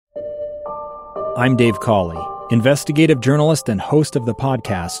I'm Dave Cawley, investigative journalist and host of the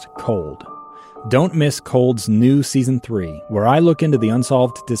podcast Cold. Don't miss Cold's new Season 3, where I look into the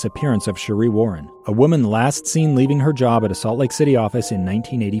unsolved disappearance of Sheree Warren, a woman last seen leaving her job at a Salt Lake City office in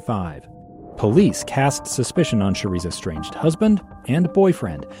 1985. Police cast suspicion on Sheree's estranged husband and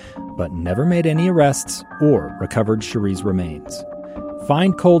boyfriend, but never made any arrests or recovered Sheree's remains.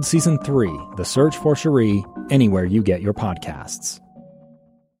 Find Cold Season 3, The Search for Sheree, anywhere you get your podcasts.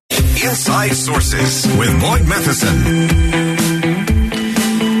 Inside Sources with Boyd Matheson.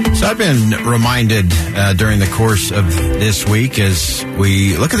 So I've been reminded during the course of this week as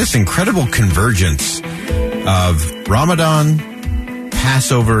we look at this incredible convergence of Ramadan,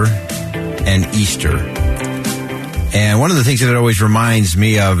 Passover, and Easter. And one of the things that it always reminds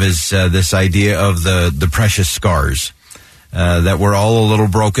me of is this idea of the precious scars. That we're all a little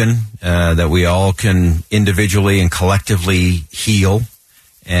broken, that we all can individually and collectively heal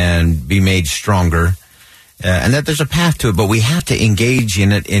and be made stronger, and that there's a path to it, but we have to engage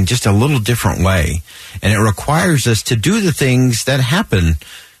in it in just a little different way. And it requires us to do the things that happen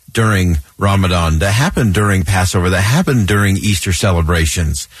during Ramadan, that happen during Passover, that happen during Easter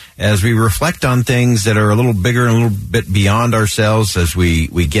celebrations, as we reflect on things that are a little bigger and a little bit beyond ourselves, as we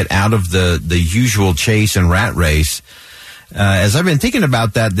get out of the usual chase and rat race. As I've been thinking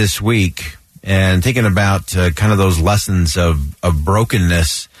about that this week and thinking about kind of those lessons of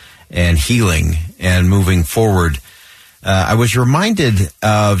brokenness and healing and moving forward, I was reminded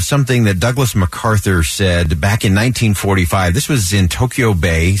of something that Douglas MacArthur said back in 1945. This was in Tokyo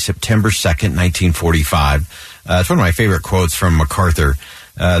Bay, September 2nd, 1945. It's one of my favorite quotes from MacArthur.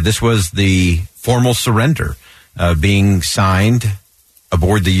 This was the formal surrender being signed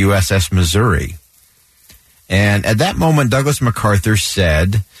aboard the USS Missouri. And at that moment, Douglas MacArthur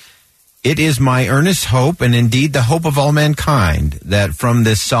said, "It is my earnest hope, and indeed the hope of all mankind, that from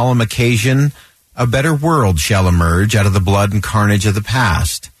this solemn occasion a better world shall emerge out of the blood and carnage of the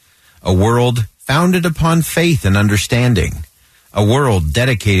past. A world founded upon faith and understanding. A world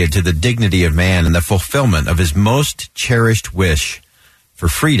dedicated to the dignity of man and the fulfillment of his most cherished wish for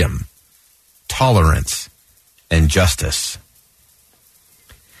freedom, tolerance, and justice."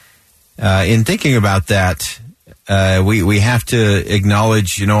 In thinking about that, we have to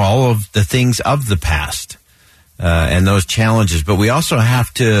acknowledge, all of the things of the past and those challenges. But we also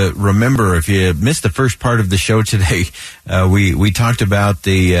have to remember, if you missed the first part of the show today, we talked about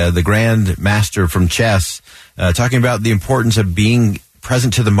the Grand Master from chess, talking about the importance of being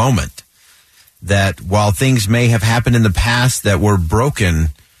present to the moment. That while things may have happened in the past that were broken,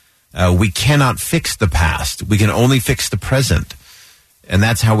 we cannot fix the past. We can only fix the present. And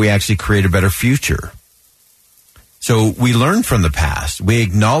that's how we actually create a better future. So we learn from the past. We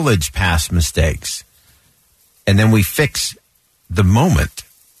acknowledge past mistakes. And then we fix the moment.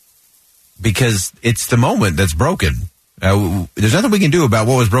 Because it's the moment that's broken. There's nothing we can do about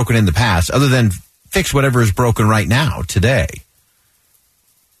what was broken in the past other than fix whatever is broken right now, today.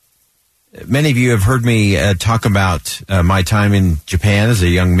 Many of you have heard me talk about my time in Japan as a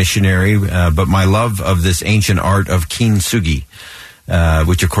young missionary, but my love of this ancient art of kintsugi.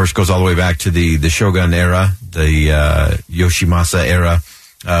 Which, of course, goes all the way back to the Shogun era, the Yoshimasa era,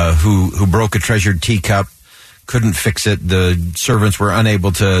 who broke a treasured teacup, couldn't fix it. The servants were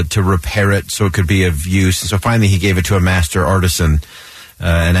unable to repair it so it could be of use. And so finally he gave it to a master artisan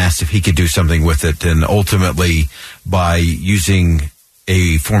and asked if he could do something with it. And ultimately, by using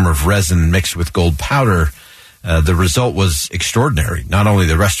a form of resin mixed with gold powder, the result was extraordinary. Not only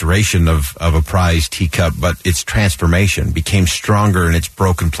the restoration of a prized teacup, but its transformation became stronger in its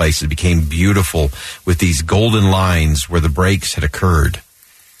broken places, became beautiful with these golden lines where the breaks had occurred.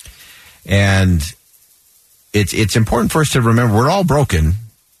 And it's important for us to remember we're all broken.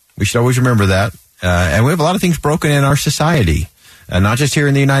 We should always remember that. And we have a lot of things broken in our society, not just here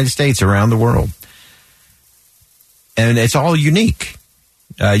in the United States, around the world. And it's all unique.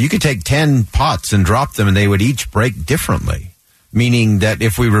 You could take 10 pots and drop them and they would each break differently, meaning that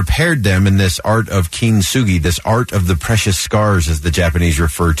if we repaired them in this art of kintsugi, this art of the precious scars, as the Japanese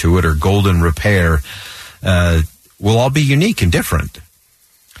refer to it, or golden repair, will all be unique and different.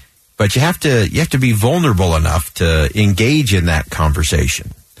 But you have to be vulnerable enough to engage in that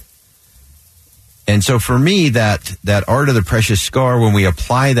conversation. And so for me, that art of the precious scar, when we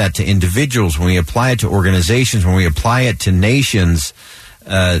apply that to individuals, when we apply it to organizations, when we apply it to nations,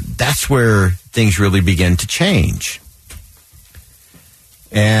 that's where things really begin to change.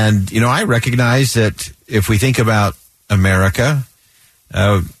 And, I recognize that if we think about America,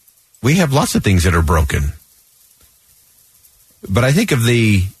 we have lots of things that are broken. But I think of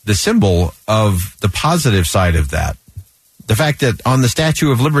the symbol of the positive side of that The fact that on the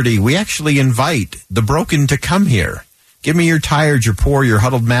Statue of Liberty, we actually invite the broken to come here. Give me your tired, your poor, your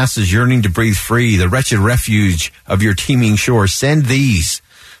huddled masses yearning to breathe free, the wretched refuge of your teeming shore. Send these,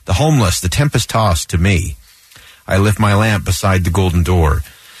 the homeless, the tempest-tossed, to me. I lift my lamp beside the golden door.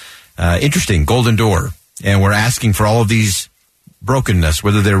 Interesting, golden door. And we're asking for all of these brokenness,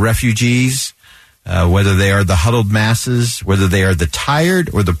 whether they're refugees, whether they are the huddled masses, whether they are the tired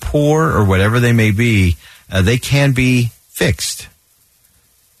or the poor or whatever they may be, they can be fixed.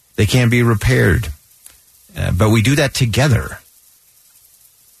 They can be repaired. But we do that together.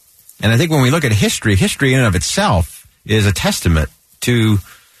 And I think when we look at history in and of itself is a testament to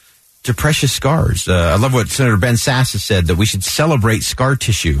precious scars. I love what Senator Ben Sasse has said, that we should celebrate scar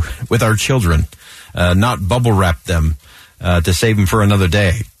tissue with our children, not bubble wrap them to save them for another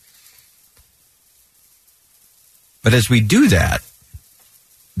day. But as we do that,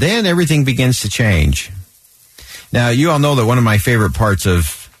 then everything begins to change. Now, you all know that one of my favorite parts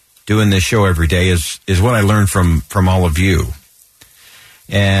of doing this show every day is what I learned from all of you.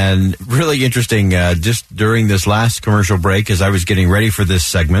 And really interesting, just during this last commercial break, as I was getting ready for this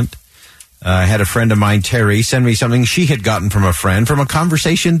segment, I had a friend of mine, Terry, send me something she had gotten from a friend from a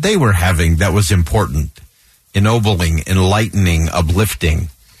conversation they were having that was important, ennobling, enlightening, uplifting.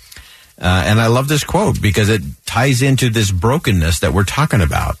 And I love this quote because it ties into this brokenness that we're talking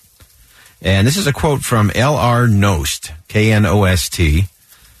about. And this is a quote from L.R. Knost, K-N-O-S-T.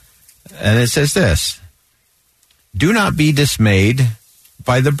 And it says this: "Do not be dismayed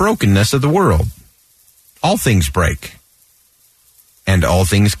by the brokenness of the world. All things break, and all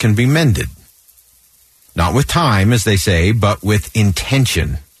things can be mended. Not with time, as they say, but with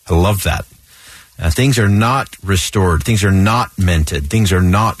intention." I love that. Things are not restored. Things are not mended. Things are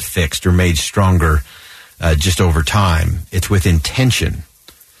not fixed or made stronger just over time. It's with intention.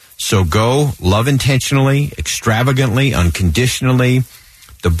 So go, love intentionally, extravagantly, unconditionally.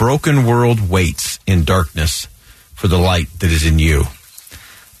 The broken world waits in darkness for the light that is in you.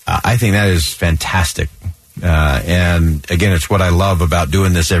 I think that is fantastic. And again, it's what I love about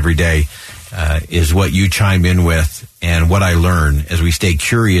doing this every day, is what you chime in with and what I learn as we stay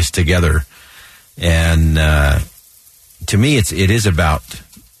curious together. And to me, it is about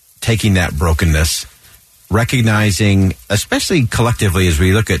taking that brokenness, recognizing, especially collectively as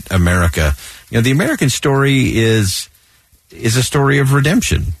we look at America, the American story is a story of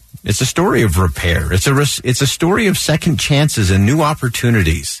redemption. It's a story of repair. It's a story of second chances and new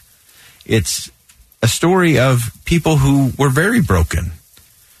opportunities. It's a story of people who were very broken.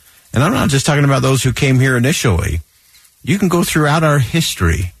 And I'm not just talking about those who came here initially. You can go throughout our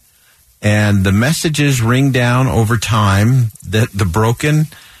history, and the messages ring down over time that the broken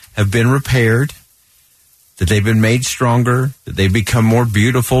have been repaired, that they've been made stronger, that they've become more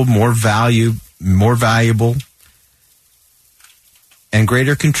beautiful, more valuable, and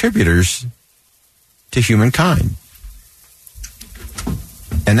greater contributors to humankind.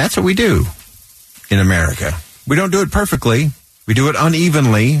 And that's what we do in America. We don't do it perfectly. We do it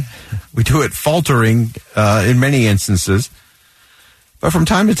unevenly. We do it faltering in many instances. But from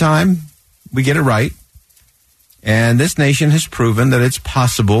time to time, we get it right. And this nation has proven that it's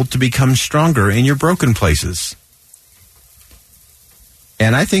possible to become stronger in your broken places.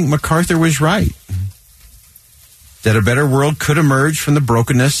 And I think MacArthur was right, that a better world could emerge from the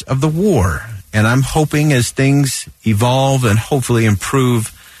brokenness of the war. And I'm hoping as things evolve and hopefully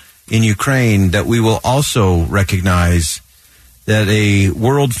improve in Ukraine, that we will also recognize that a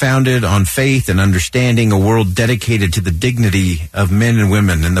world founded on faith and understanding, a world dedicated to the dignity of men and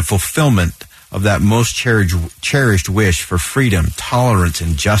women and the fulfillment of that most cherished wish for freedom, tolerance,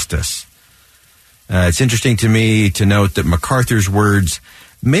 and justice. It's interesting to me to note that MacArthur's words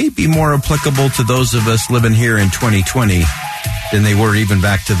may be more applicable to those of us living here in 2020 than they were even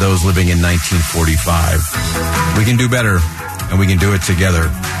back to those living in 1945. We can do better, and we can do it together.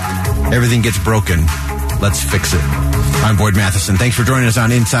 Everything gets broken. Let's fix it. I'm Boyd Matheson. Thanks for joining us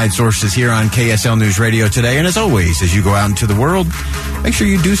on Inside Sources here on KSL News Radio today. And as always, as you go out into the world, make sure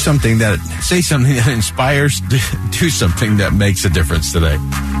you say something that inspires, do something that makes a difference today.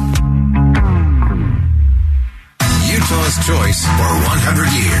 Utah's choice for 100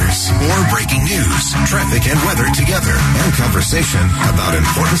 years. More breaking news, traffic and weather together, and conversation about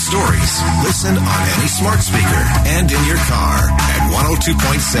important stories. Listen on any smart speaker and in your car at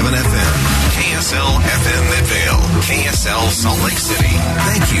 102.7 FM. KSL FM Midvale. KSL Salt Lake City.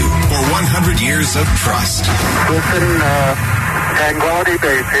 Thank you for 100 years of trust. Wilson, Tranquility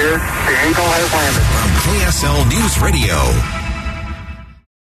Base here. The Eagle has landed. From KSL News Radio.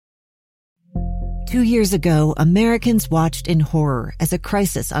 2 years ago, Americans watched in horror as a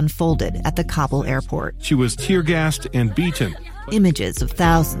crisis unfolded at the Kabul airport. She was tear-gassed and beaten. Images of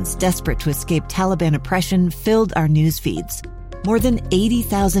thousands desperate to escape Taliban oppression filled our news feeds. More than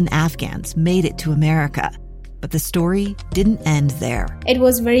 80,000 Afghans made it to America. But the story didn't end there. It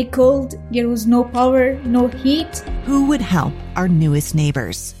was very cold. There was no power, no heat. Who would help our newest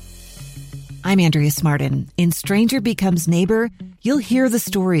neighbors? I'm Andrea Smartin. In Stranger Becomes Neighbor, you'll hear the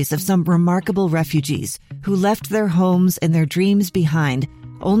stories of some remarkable refugees who left their homes and their dreams behind,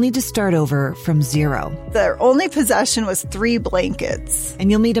 only to start over from zero. Their only possession was 3 blankets. And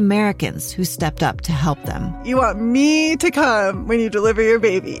you'll meet Americans who stepped up to help them. You want me to come when you deliver your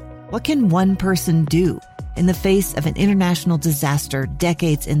baby. What can one person do in the face of an international disaster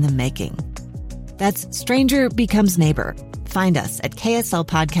decades in the making? That's Stranger Becomes Neighbor. Find us at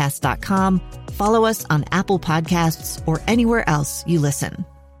kslpodcast.com. Follow us on Apple Podcasts or anywhere else you listen.